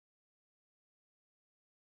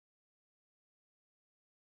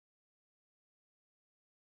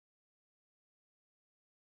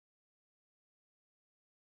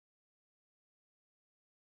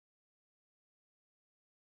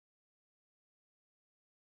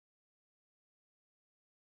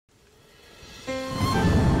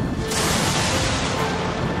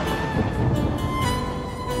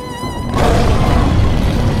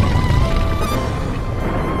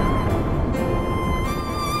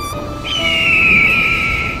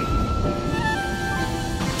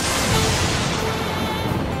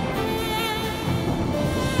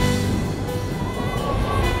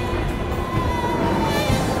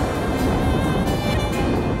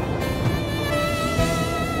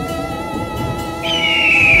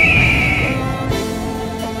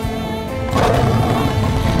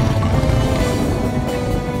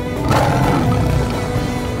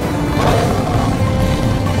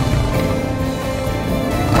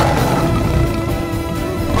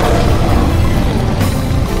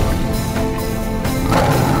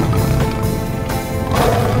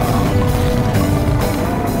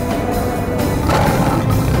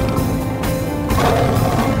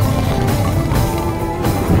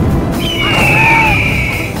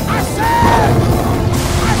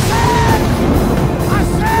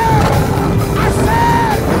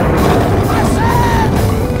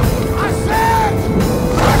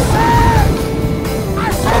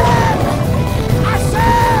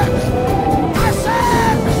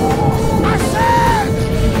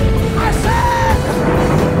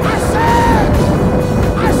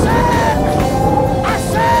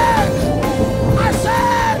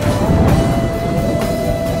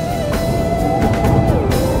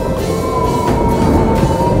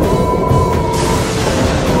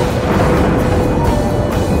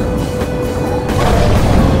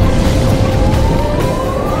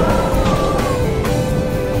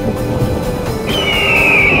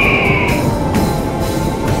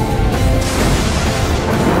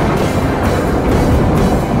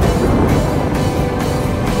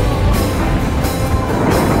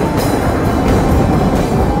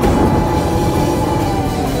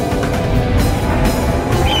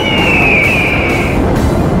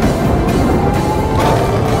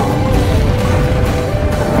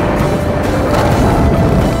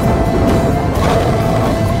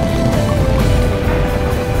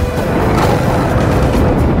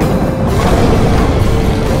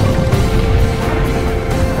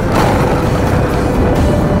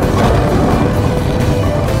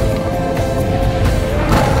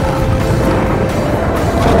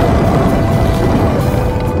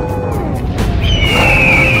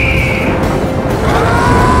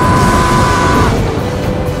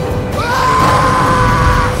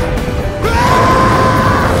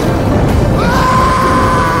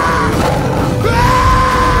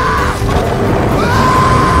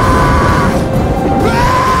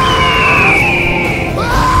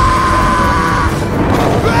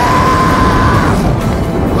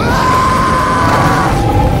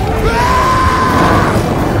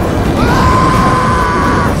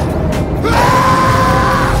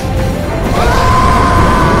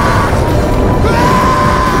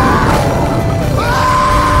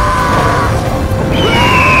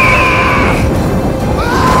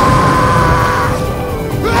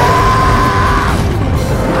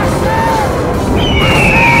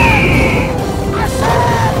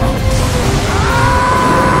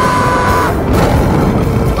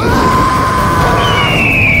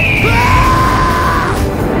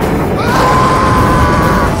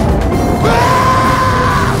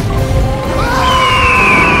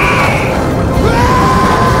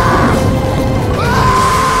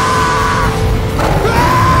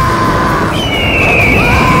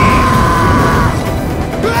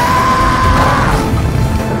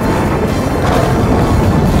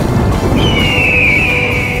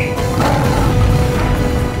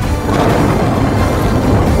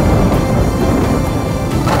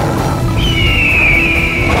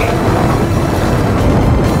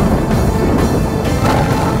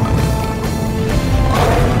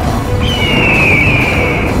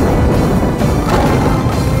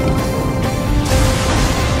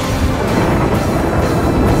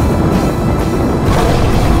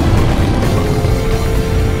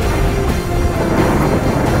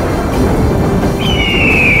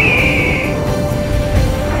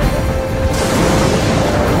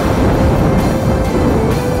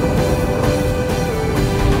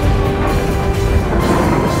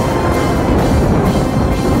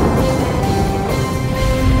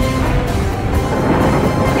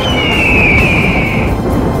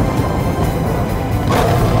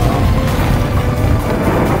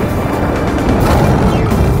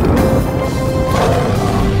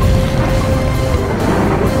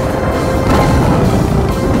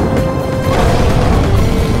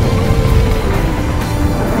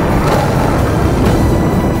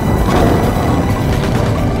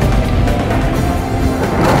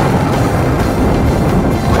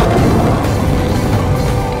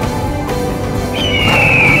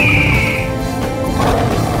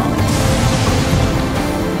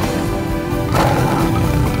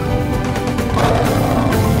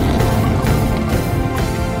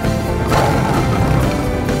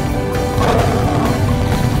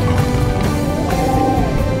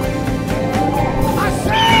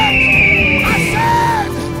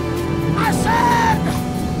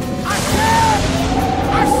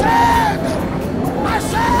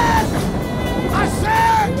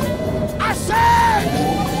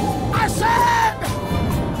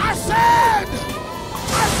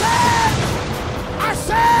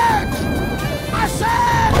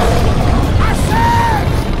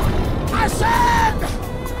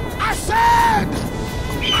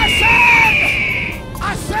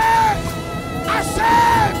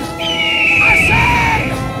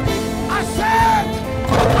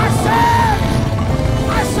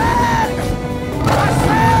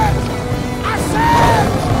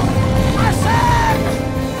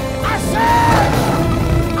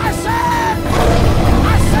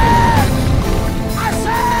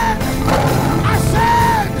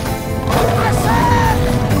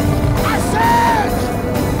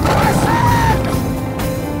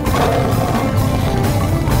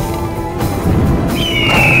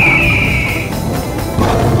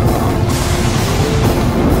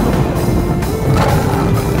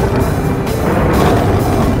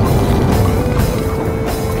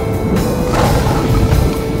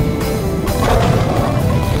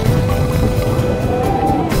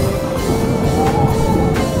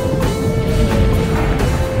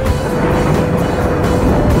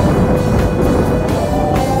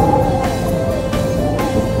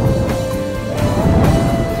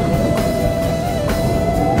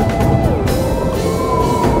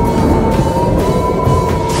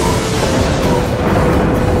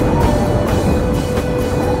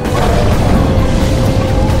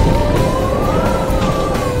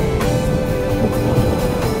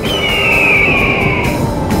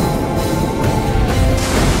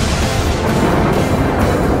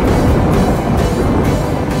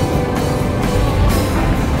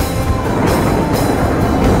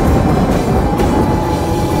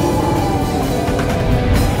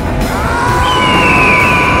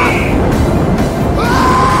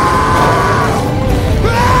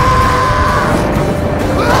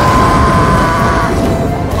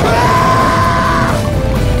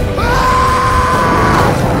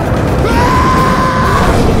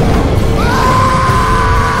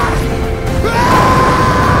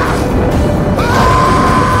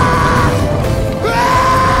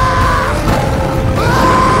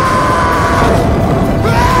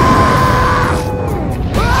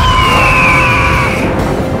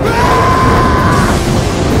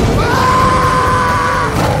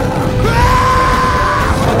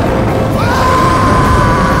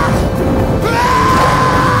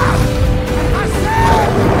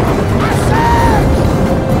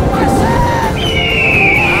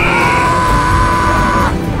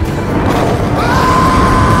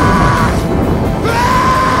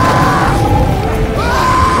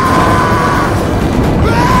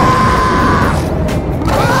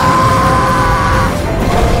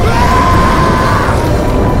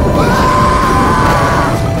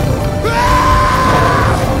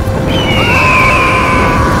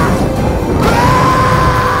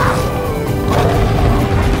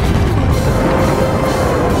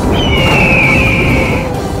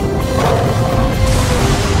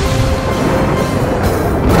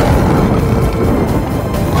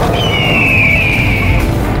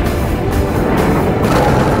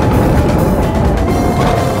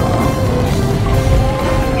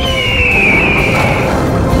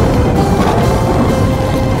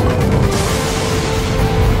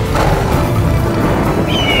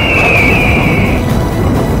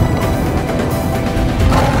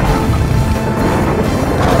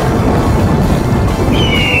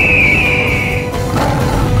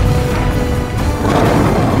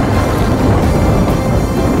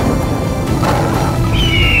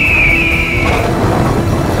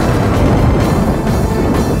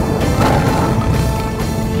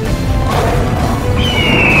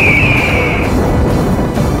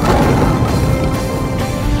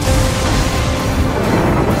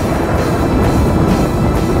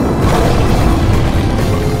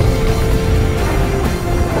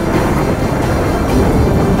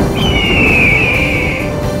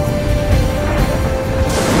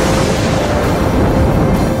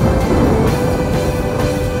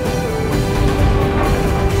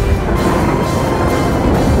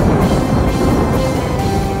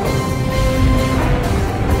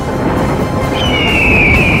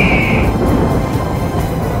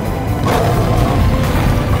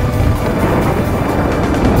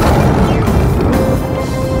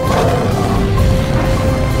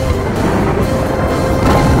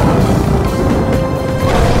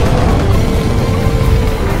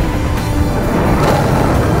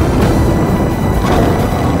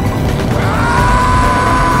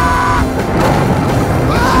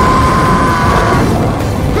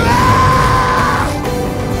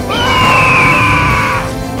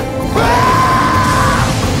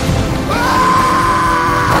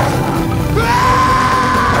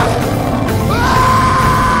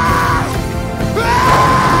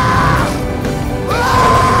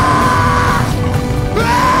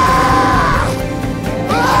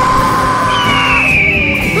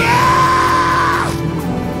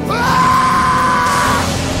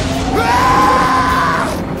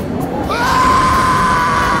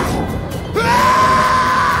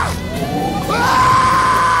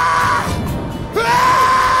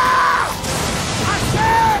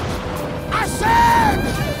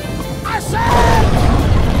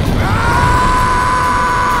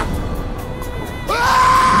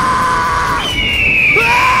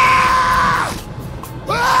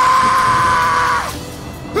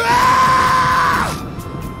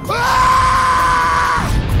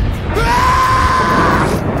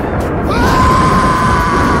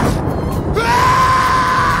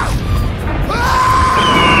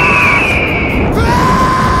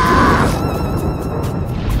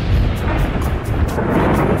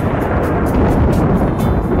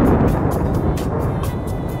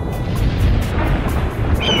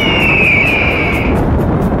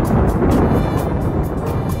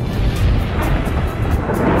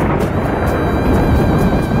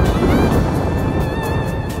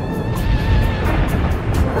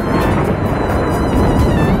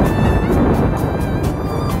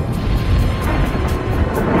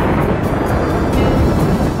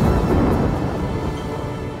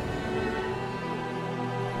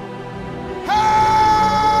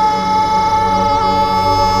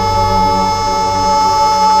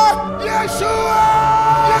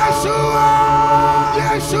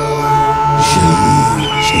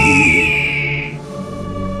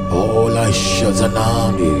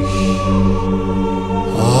Shazananish,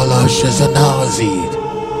 Allah Shazanazid,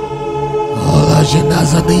 Allah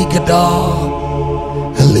Shazanazikada,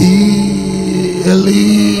 Eli, Eli,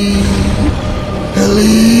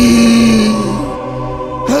 Eli,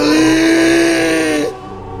 Eli.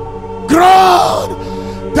 Groan.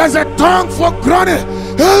 There's a tongue for groaning.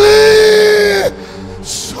 Eli,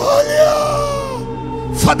 Sonia.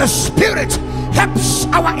 For the Spirit helps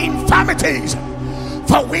our infirmities.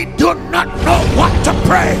 For we do not know what to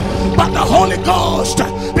pray, but the Holy Ghost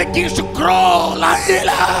begins to grow like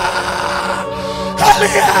Elia,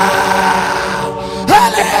 Elia,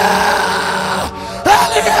 Elia,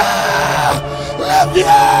 Elia,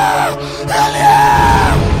 Elia, Elia,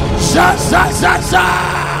 Zazazaza,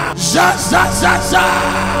 Zazazaza,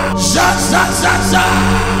 Zazazaza.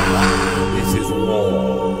 This is war.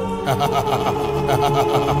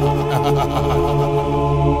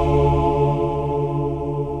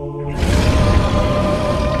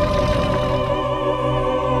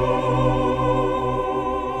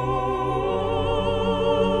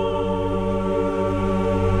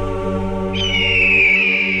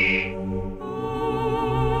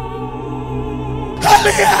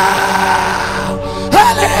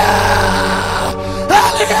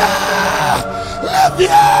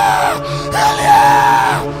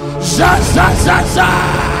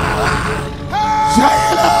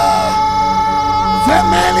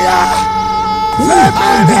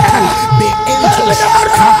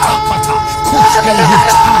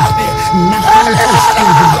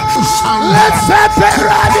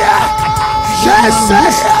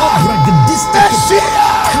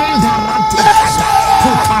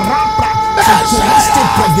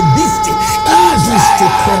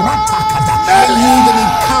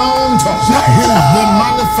 The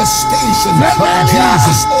manifestation of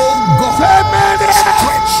Jesus, oh God,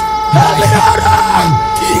 stretch my heart and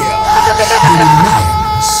kill the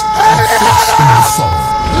lions of flesh and soul.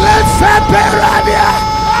 Let's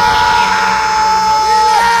separate.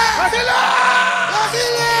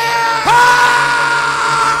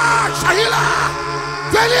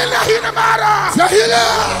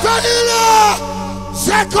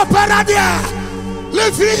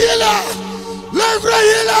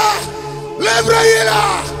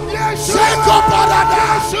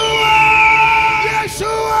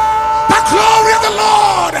 The glory of the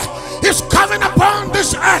Lord is coming upon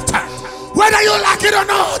this earth, whether you like it or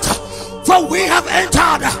not. For we have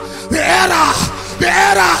entered the era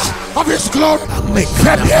of His glory.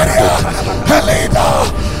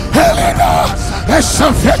 Helena,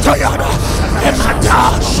 Esofetoyana, Emada,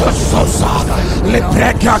 Shososa,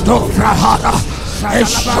 Leprecado, Frahada,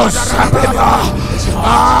 Esosabina,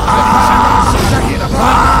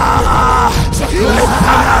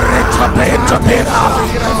 Lepareta, Betapena,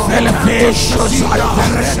 Elephishos,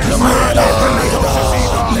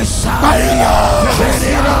 Lesaya,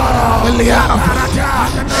 Eliam,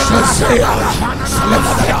 Shazia,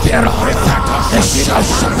 Lefetera,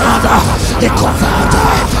 Eshasanada, Ekovada,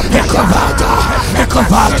 Ekovada,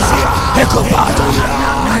 Ekovada, Ekovada,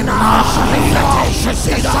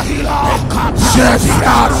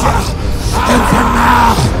 Zefiara, Evana,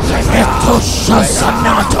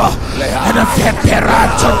 Etoshasanata, and a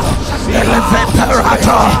Veperato,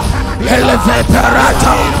 Eleveperato,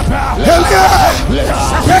 Eleveperato,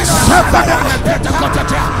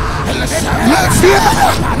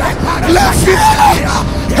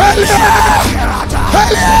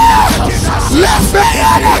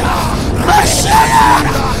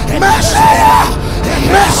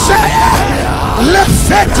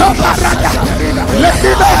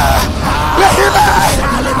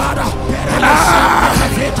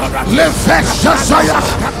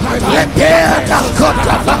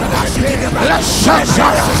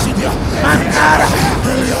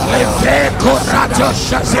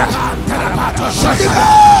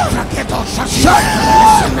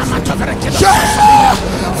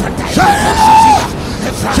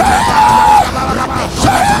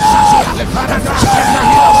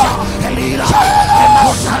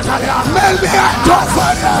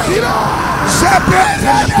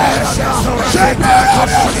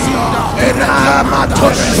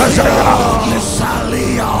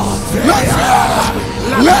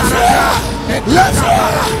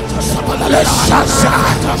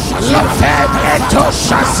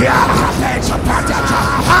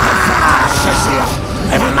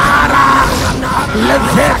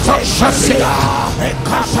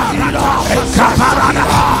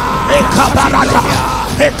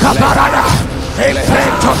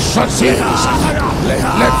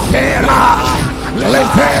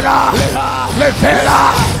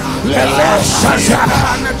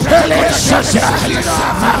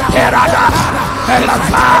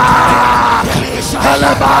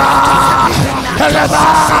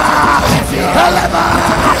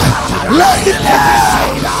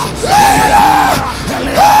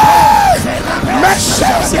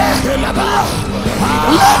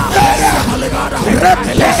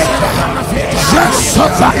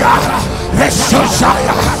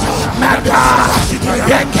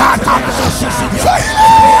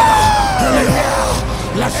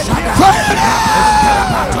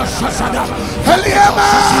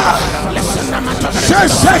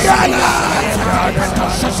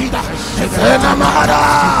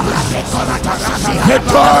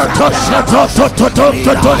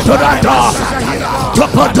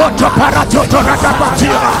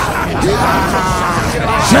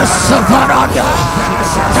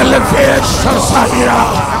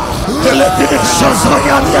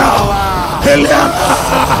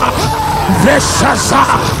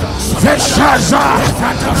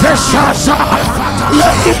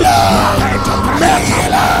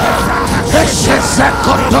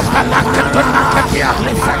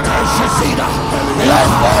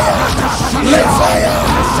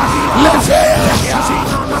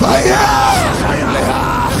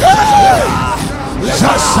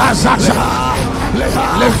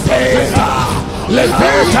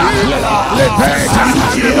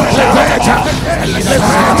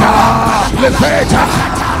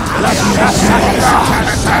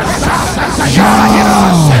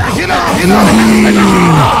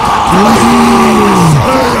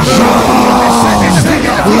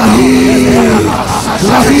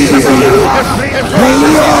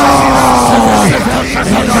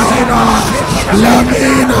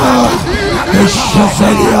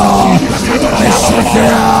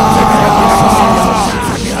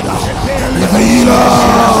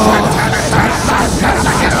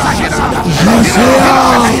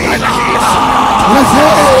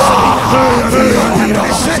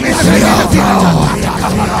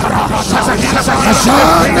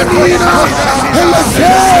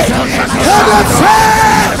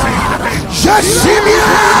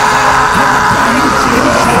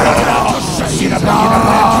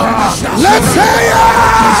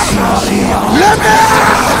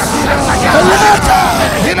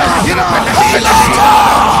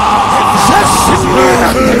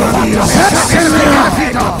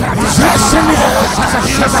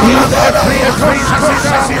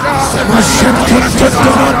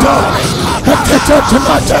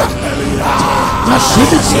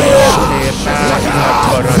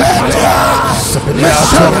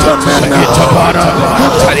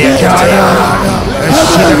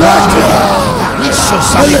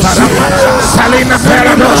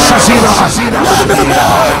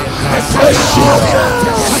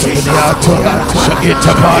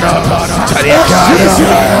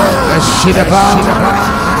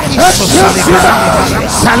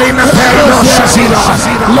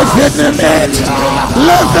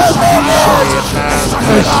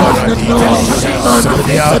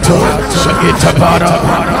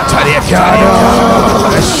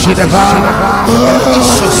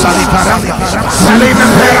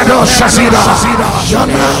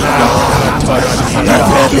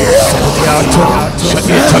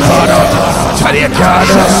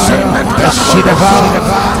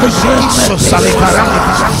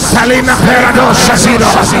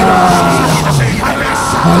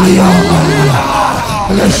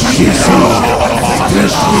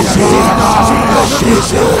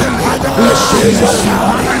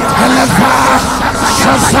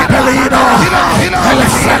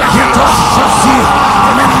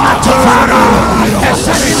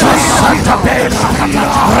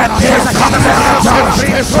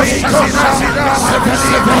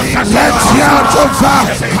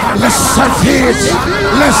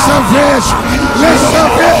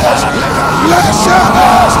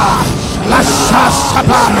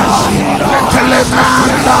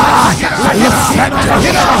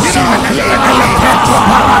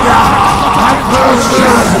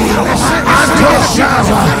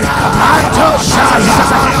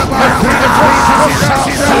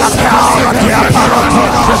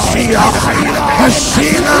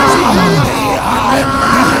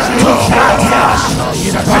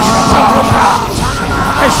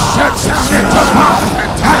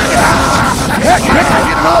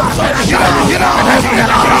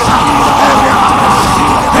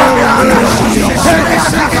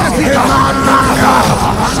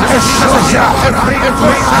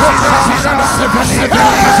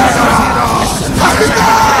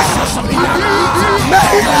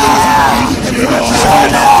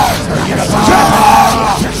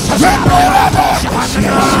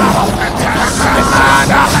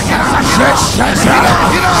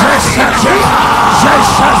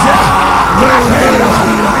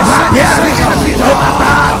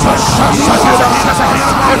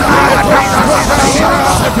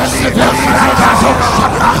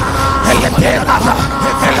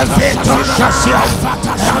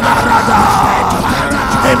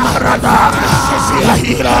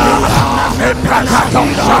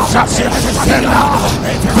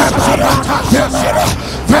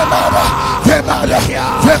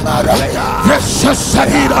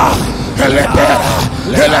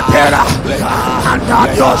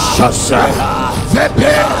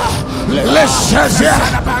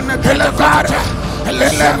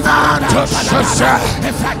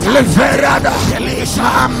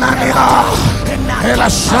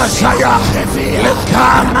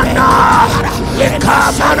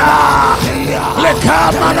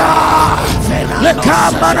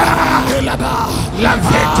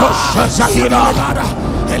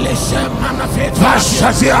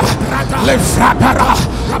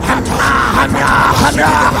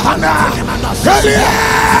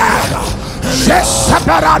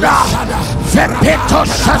 Vepeto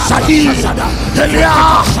Sasadi,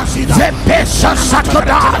 Elia, Vepeso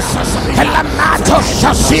Sakodas, Elamato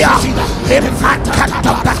Sasia,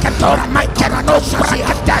 Emakato Bakato, Maikano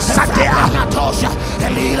Brakasadia,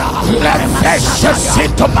 Lefesha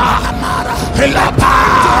Sitoma,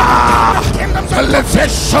 Elaba,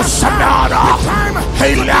 Lefesha Sanada,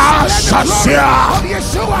 Elia Sasia,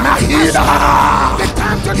 Mahida,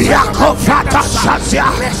 Yakovata Sasia,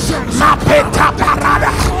 Mapeta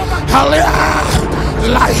Parada.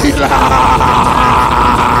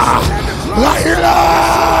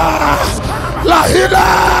 La hila,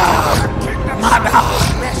 Mada,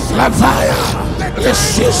 la vaya, le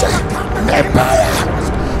sisa, nebaya,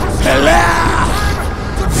 Elea,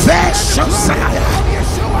 Veshosaya,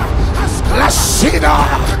 la sida,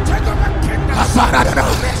 la farada.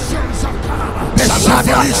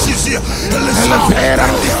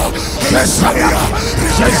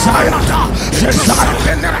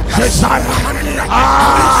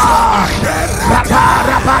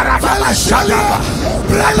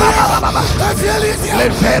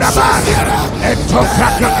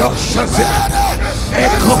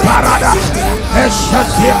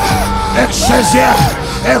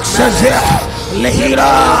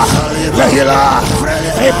 Lehila,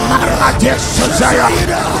 Emarate Sozaya,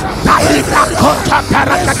 Naila Kota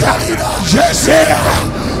Parakata, je sais,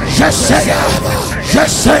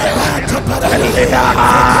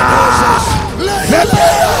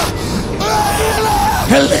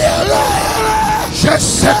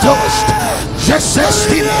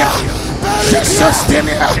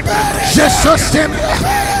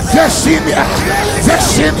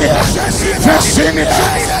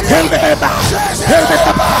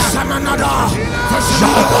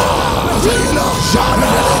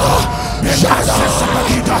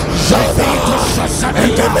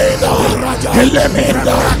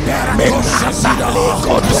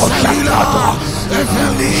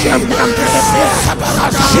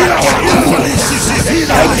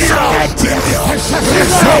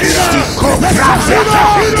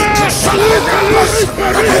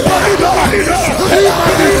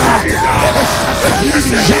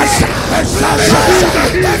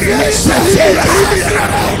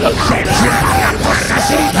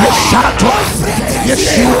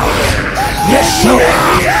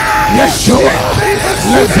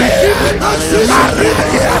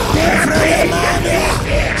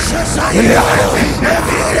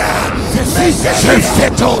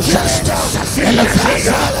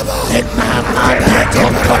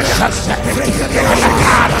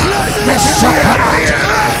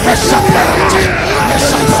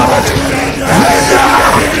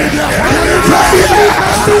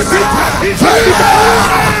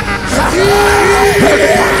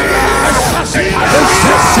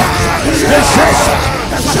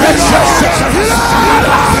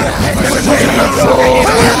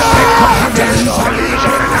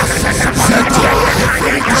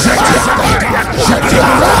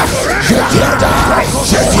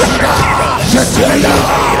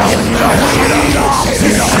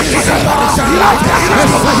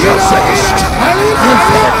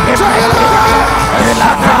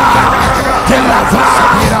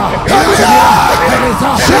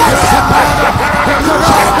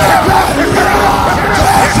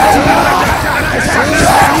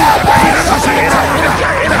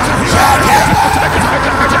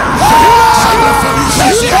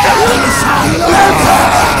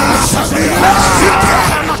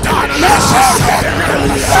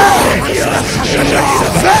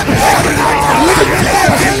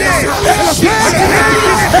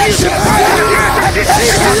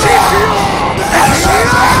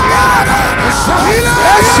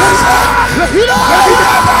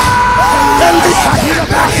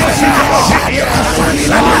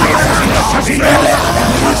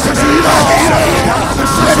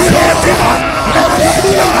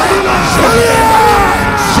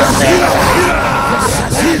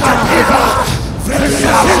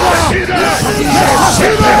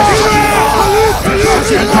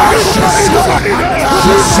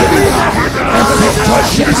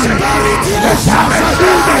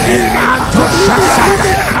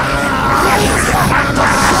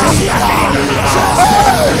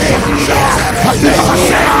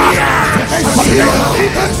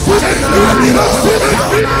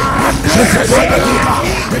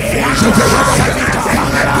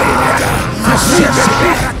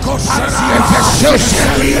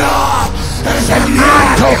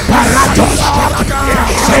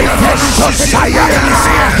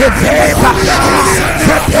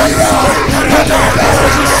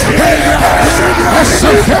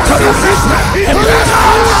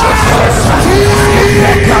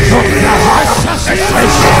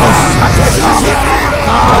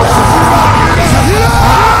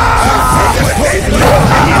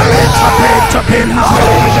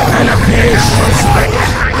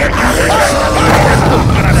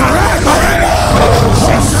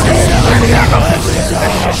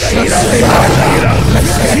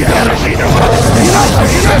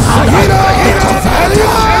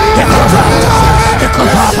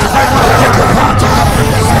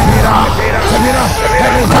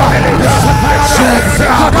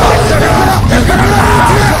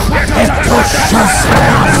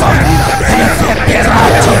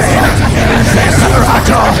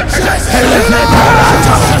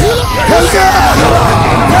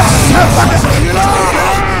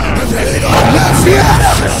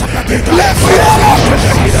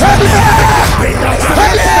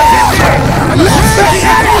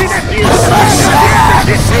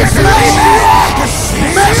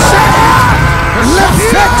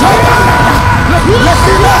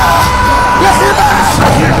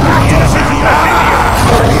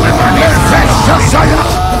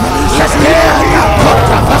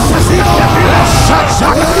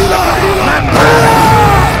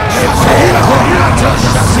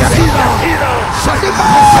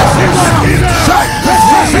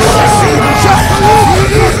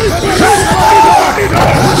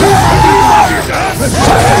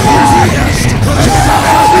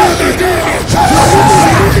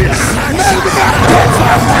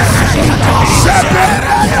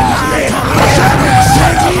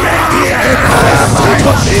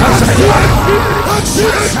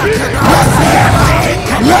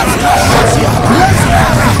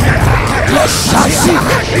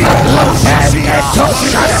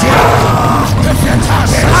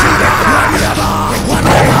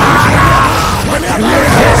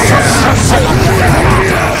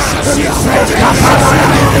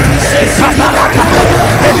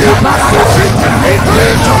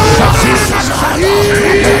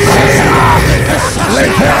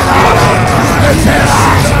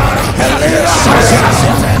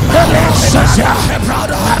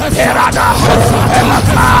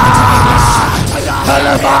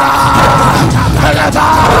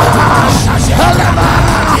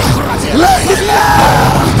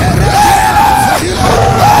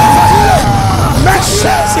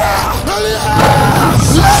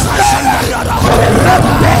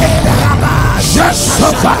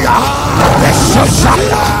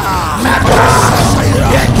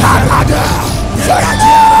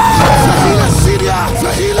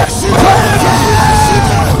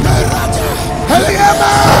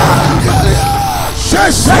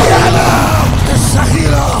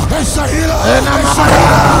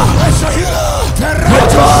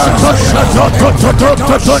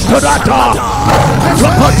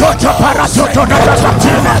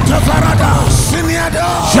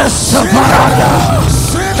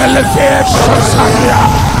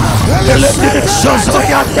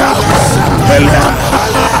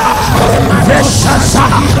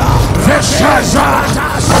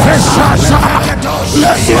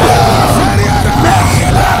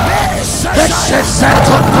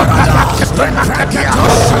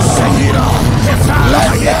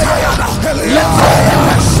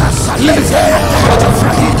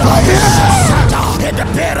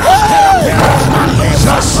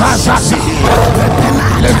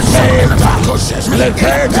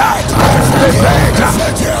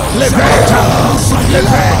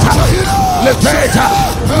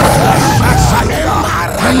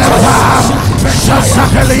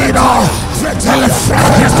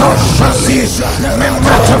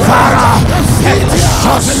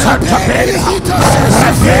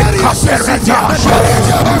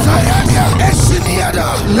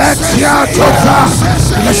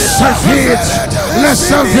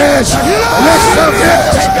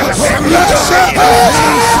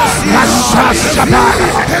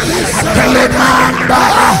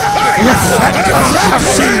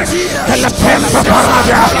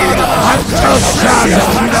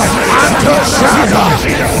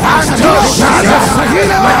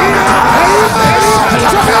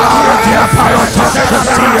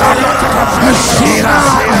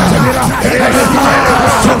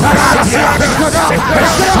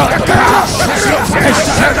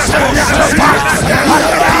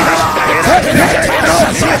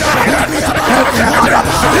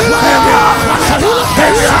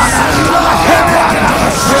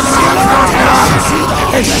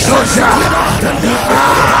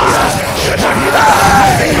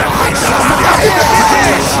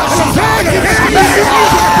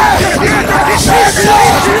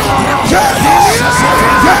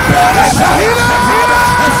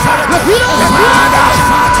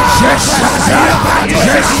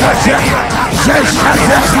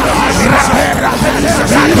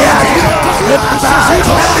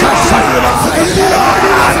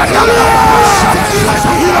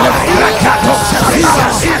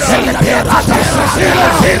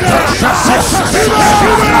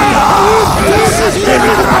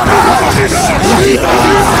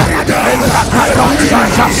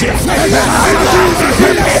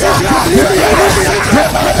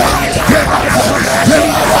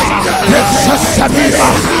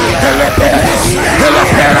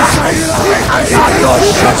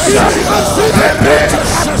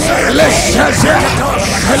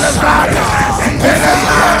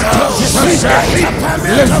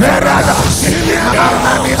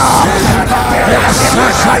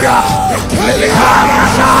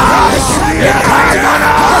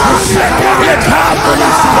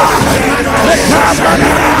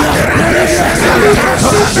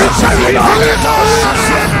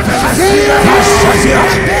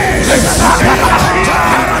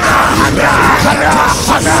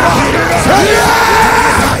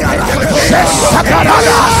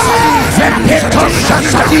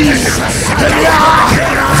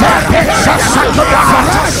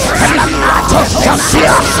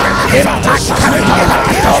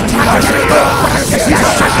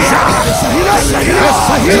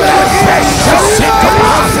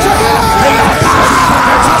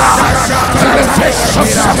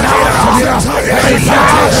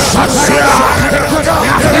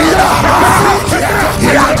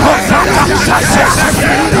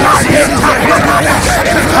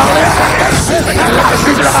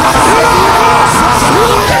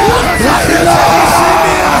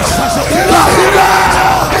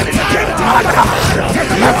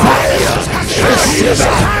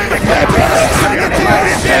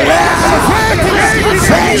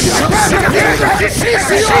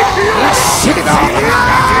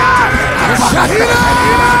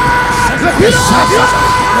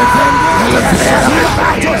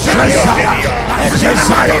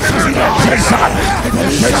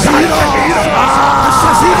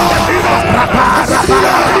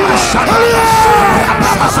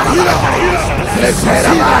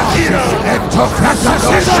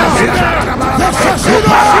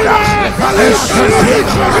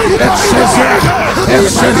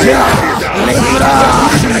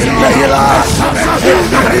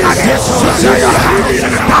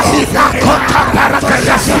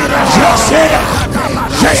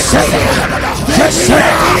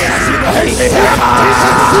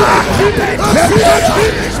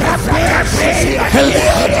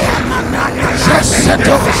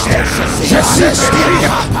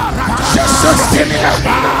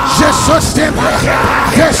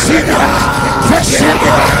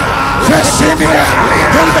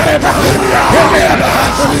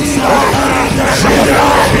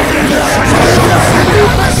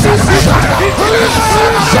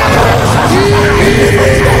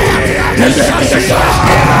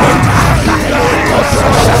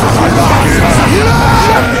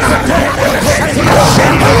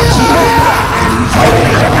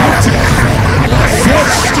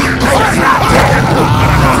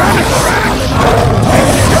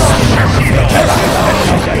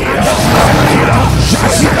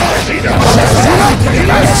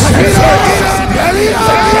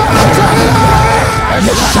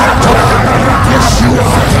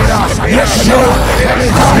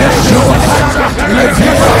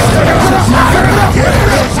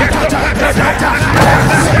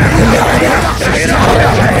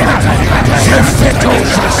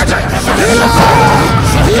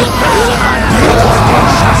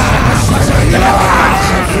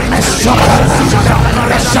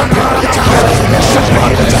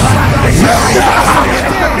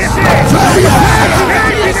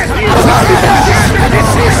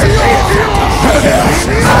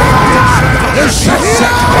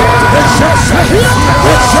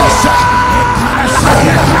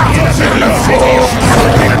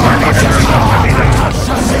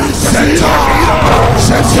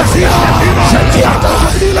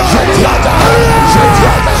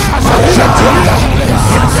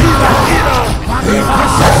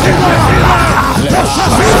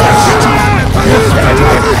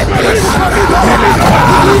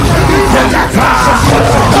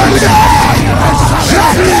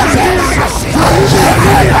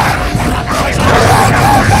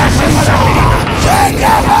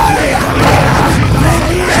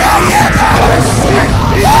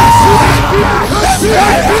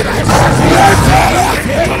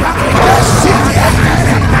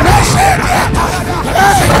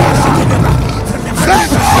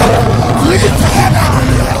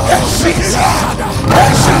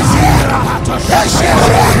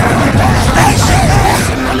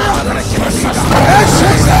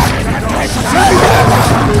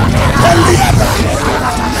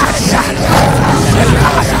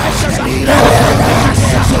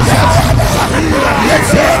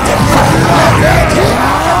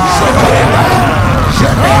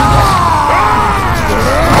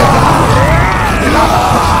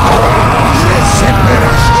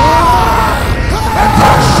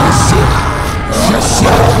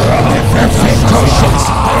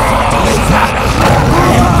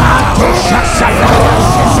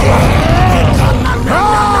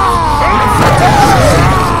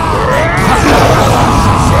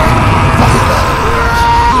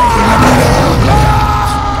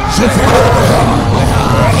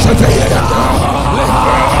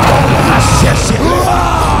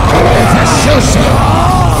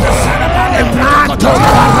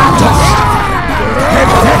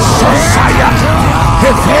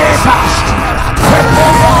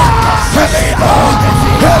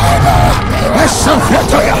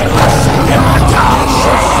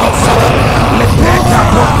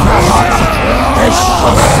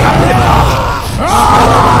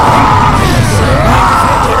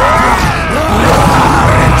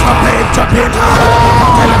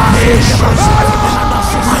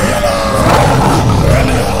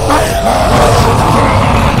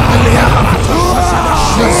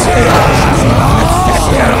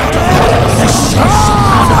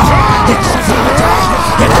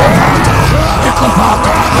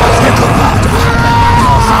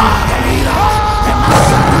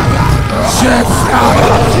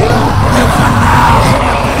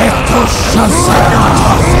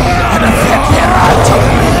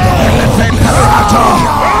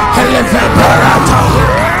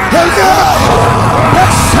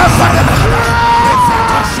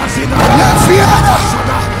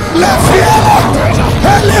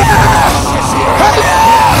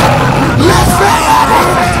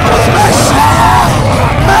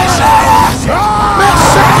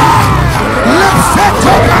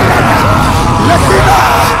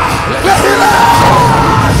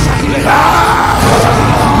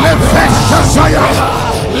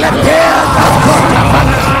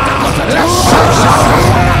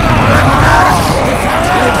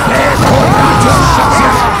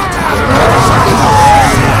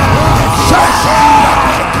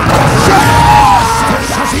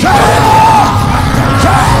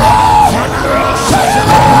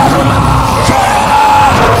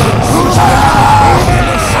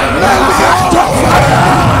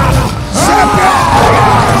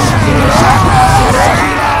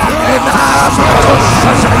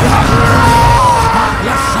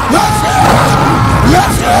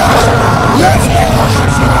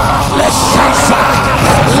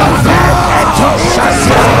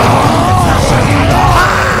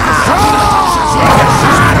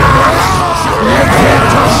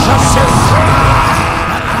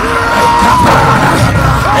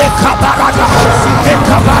 Ekabarada,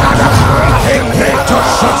 Ekabarada, Ekreto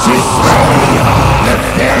Sosis,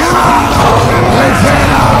 Levela,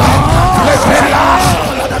 Levela, Levela,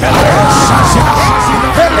 Elesazia,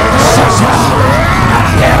 Elesazia,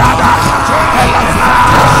 Erada, Eleva,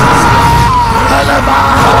 Eleva,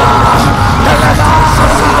 Eleva,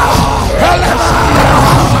 Eleva,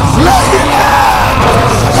 Levela,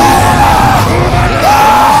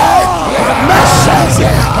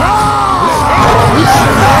 Messazia,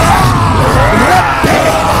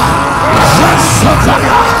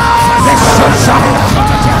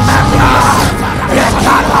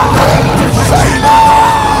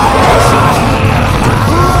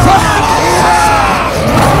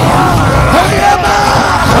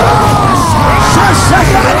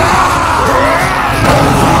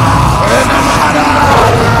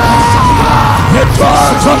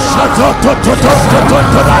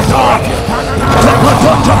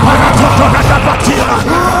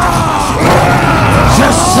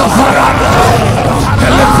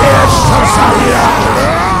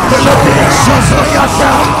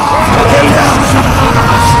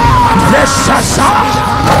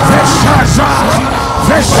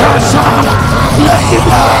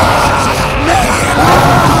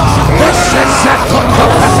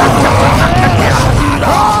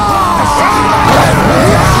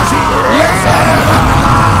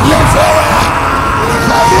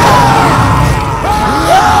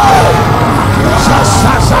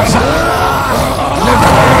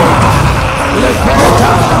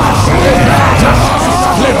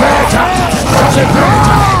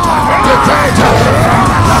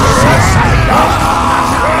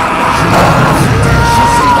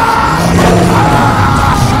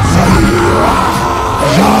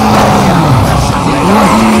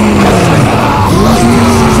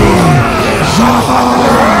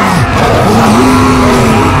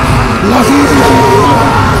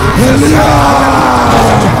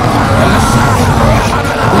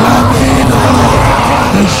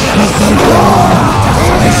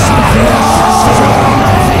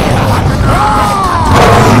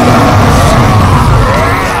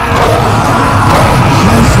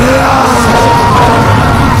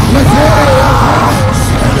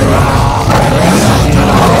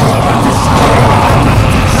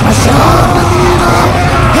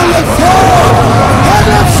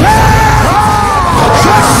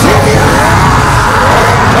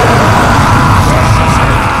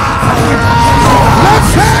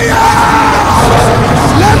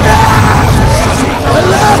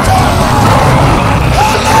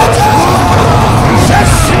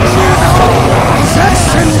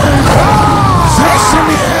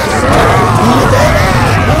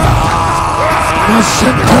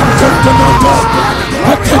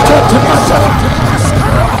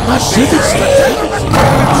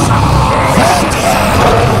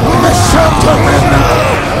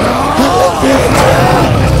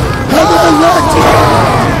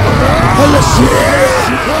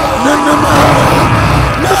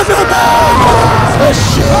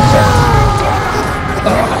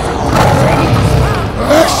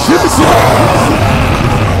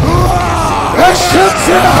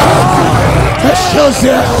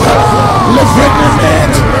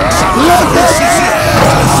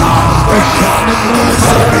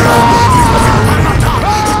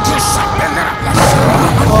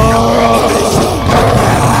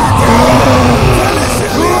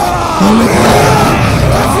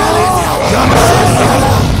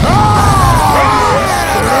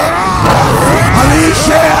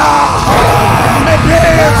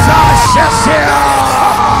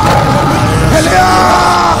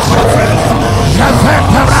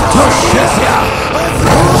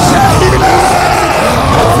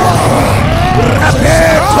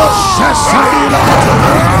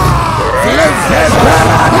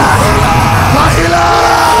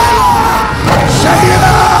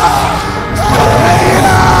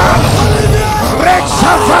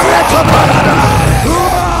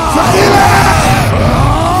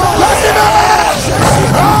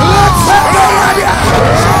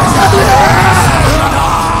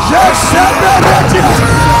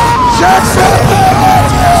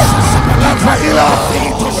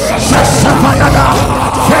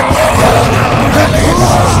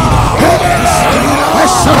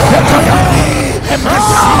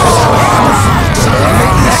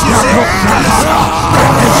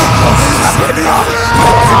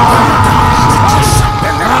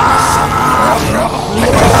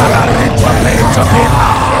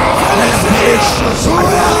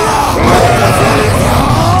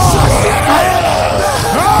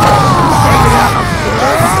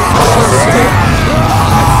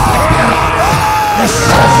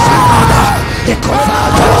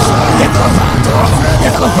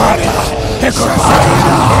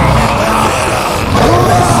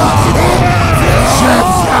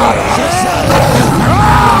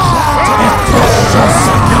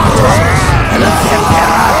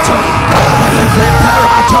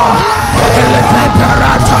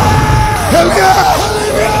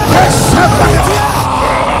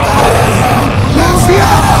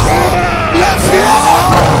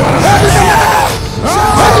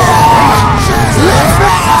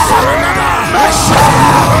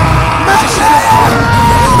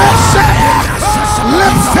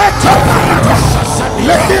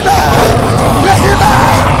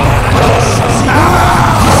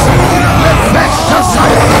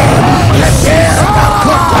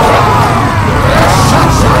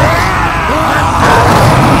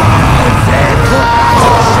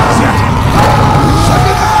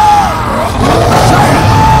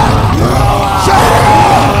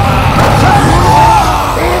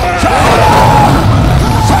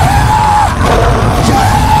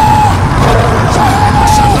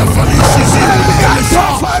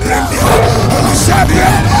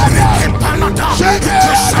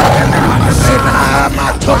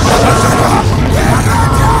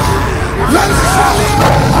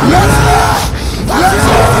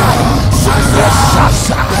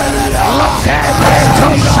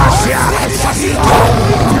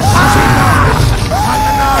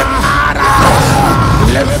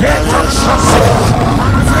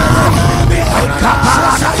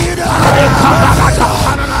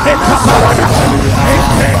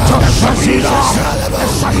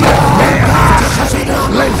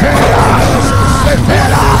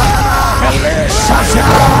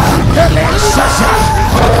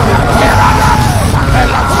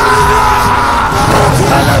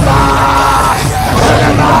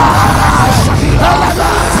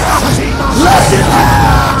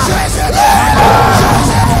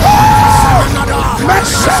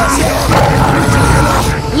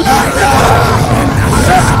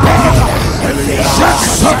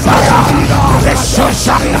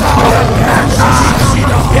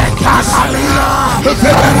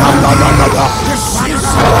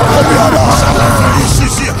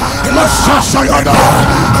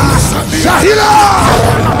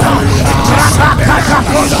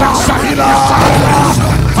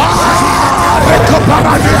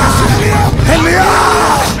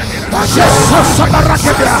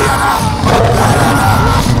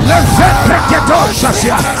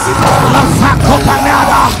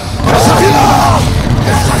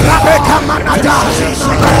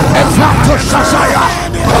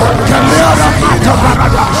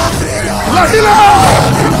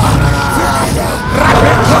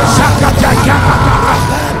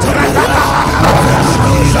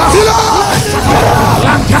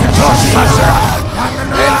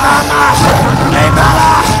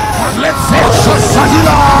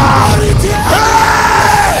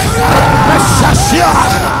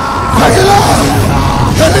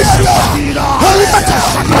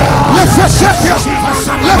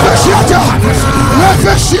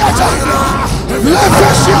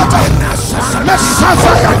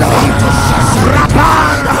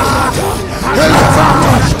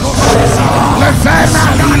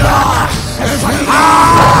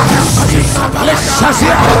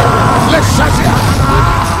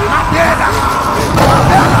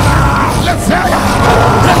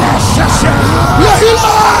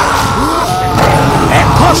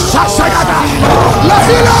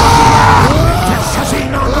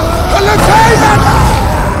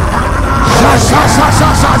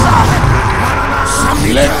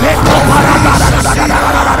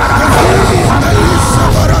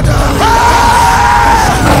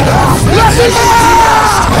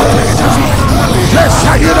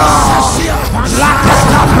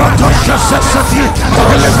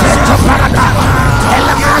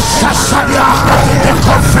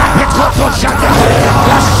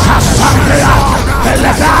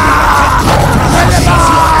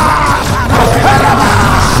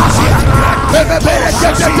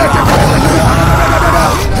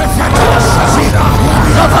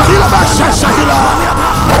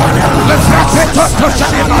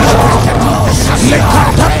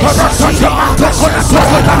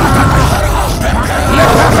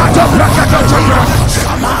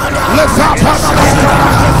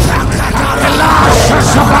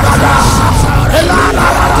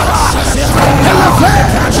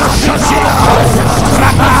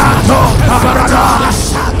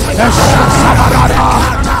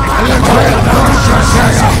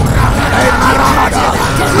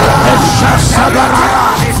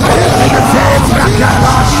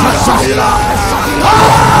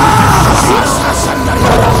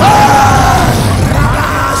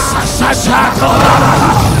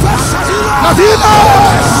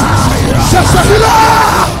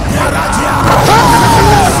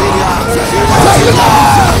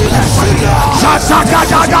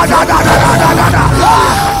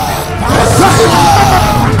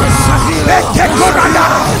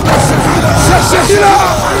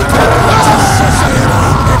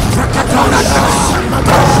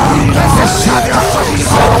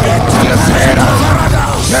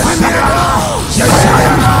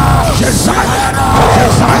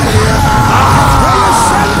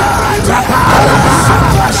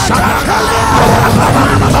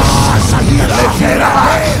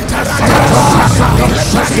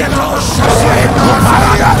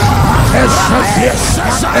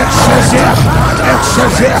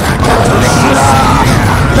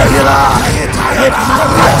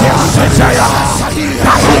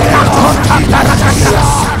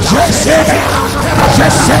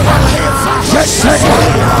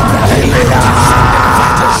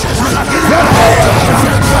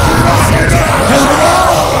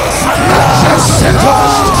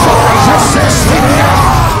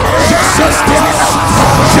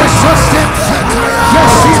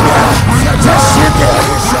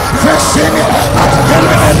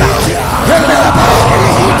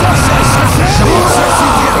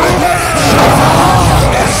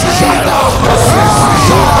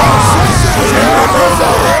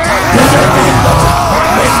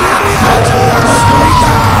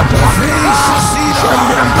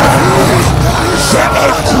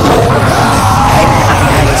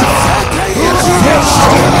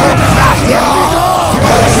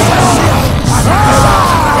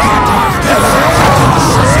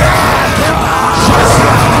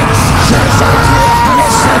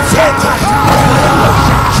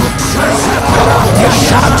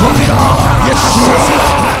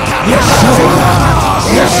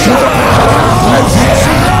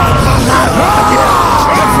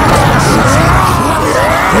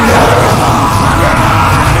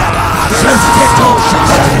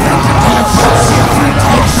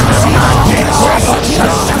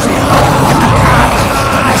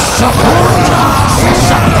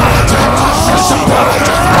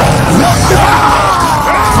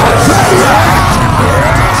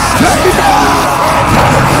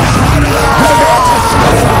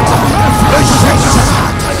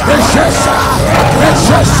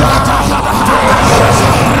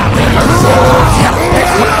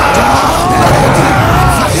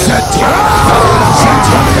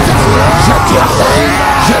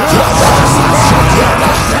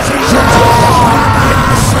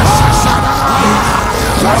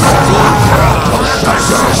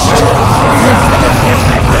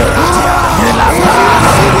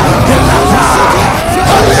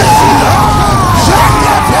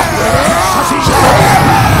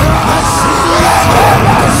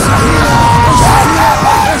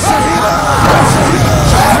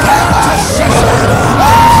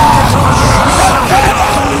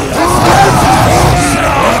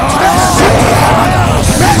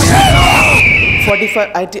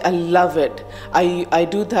 I love it. I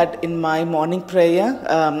do that in my morning prayer.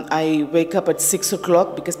 I wake up at 6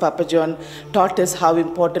 o'clock because Papa John taught us how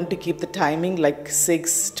important to keep the timing, like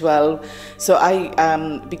 6, 12. So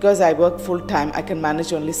because I work full time, I can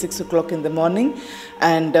manage only 6 o'clock in the morning.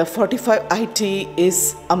 And 45 IT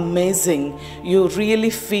is amazing. You really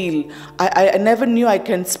feel, I never knew I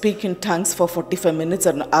can speak in tongues for 45 minutes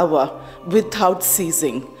or an hour without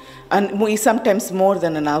ceasing. And sometimes more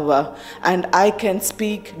than an hour. And I can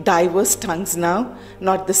speak diverse tongues now,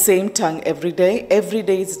 not the same tongue every day. Every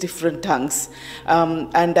day is different tongues.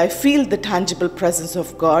 And I feel the tangible presence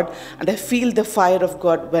of God, and I feel the fire of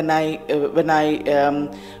God when I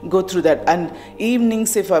go through that. And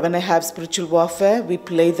evenings, when I have spiritual warfare, we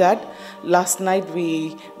play that. Last night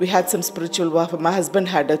we had some spiritual warfare. My husband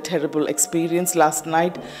had a terrible experience last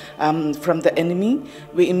night from the enemy.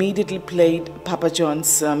 We immediately played Papa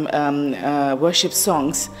John's worship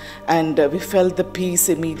songs, and we felt the peace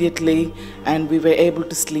immediately, and we were able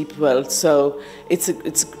to sleep well. So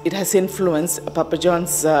it has influenced, Papa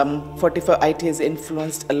John's 44 IT has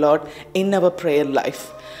influenced a lot in our prayer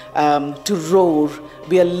life. To roar,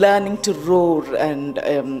 we are learning to roar, and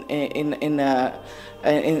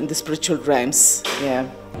in the spiritual realms. Yeah.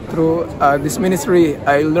 Through this ministry,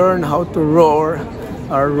 I learned how to roar.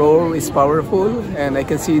 Our roar is powerful, and I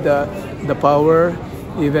can see the power.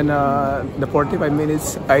 Even the 45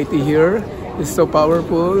 minutes IT here is so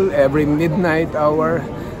powerful. Every midnight hour,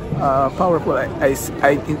 powerful.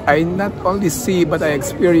 I not only see, but I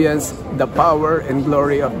experience the power and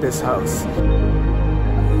glory of this house.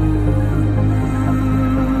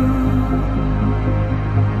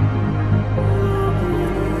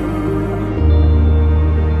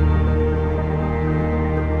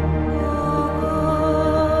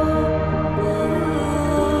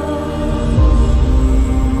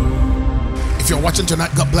 Watching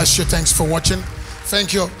tonight, God bless you. Thanks for watching.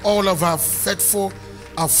 Thank you, all of our faithful,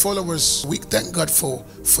 our followers. We thank God for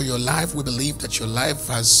your life. We believe that your life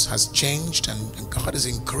has changed, and God is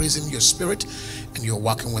increasing your spirit, and you're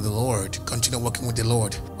walking with the Lord. Continue walking with the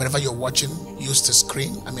Lord. Whenever you're watching, use the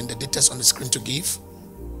screen. The details on the screen to give.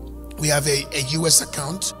 We have a US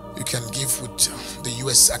account. You can give with the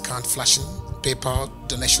US account flashing. PayPal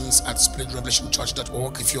donations at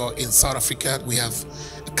spiritRevelationChurch.org. If you're in South Africa, we have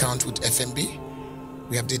account with FNB.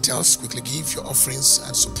 We have details. Quickly give your offerings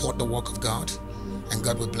and support the work of God, and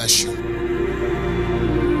God will bless you.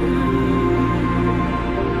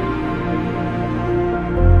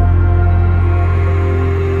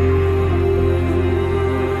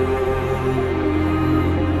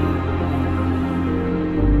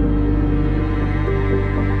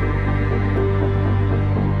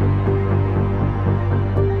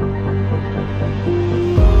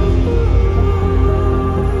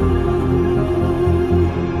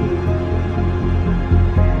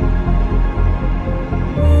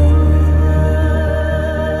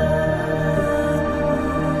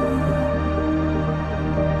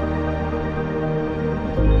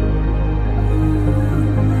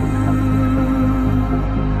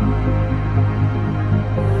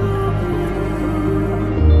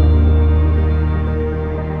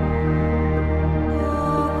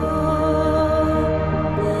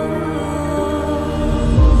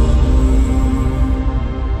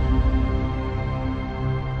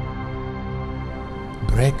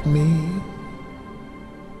 Break me,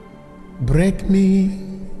 break me,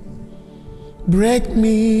 break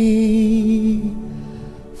me,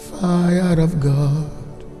 fire of God.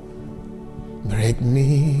 Break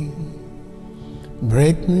me,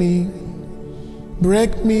 break me,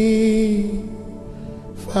 break me,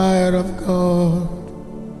 fire of God.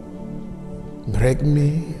 Break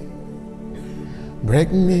me,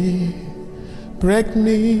 break me, break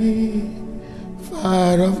me,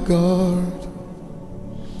 fire of God.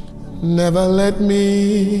 Never let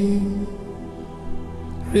me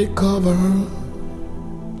recover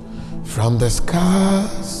from the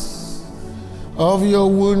scars of your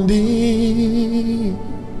wounding.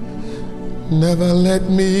 Never let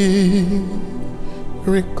me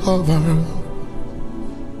recover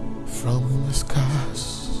from the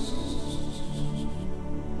scars.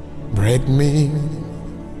 Break me,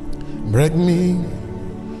 break me,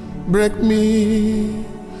 break me,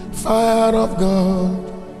 fire of God.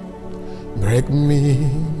 Break me,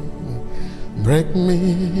 break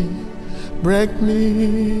me, break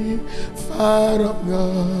me, fire of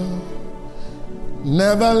God.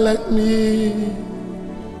 Never let me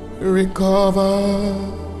recover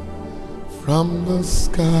from the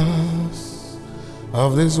scars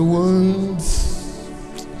of these wounds.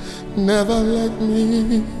 Never let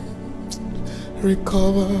me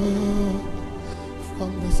recover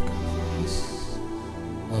from the scars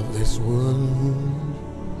of this wound.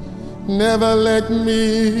 Never let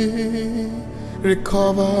me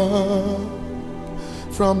recover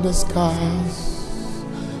from the scars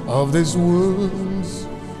of these wounds.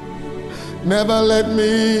 Never let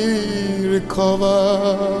me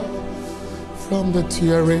recover from the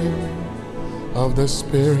tearing of the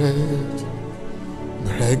Spirit.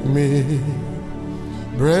 Break me,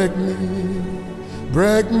 break me,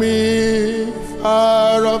 break me,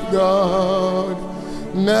 fire of God.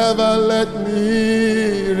 Never let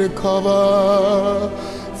me recover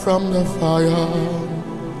from the fire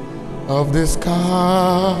of the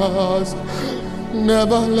scars.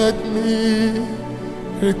 Never let me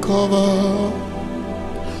recover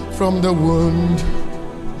from the wound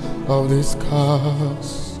of the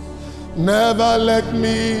scars. Never let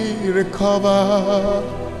me recover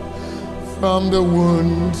from the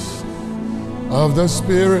wounds of the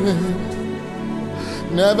Spirit.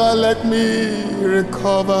 Never let me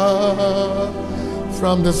recover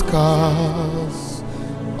from the scars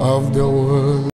of the world.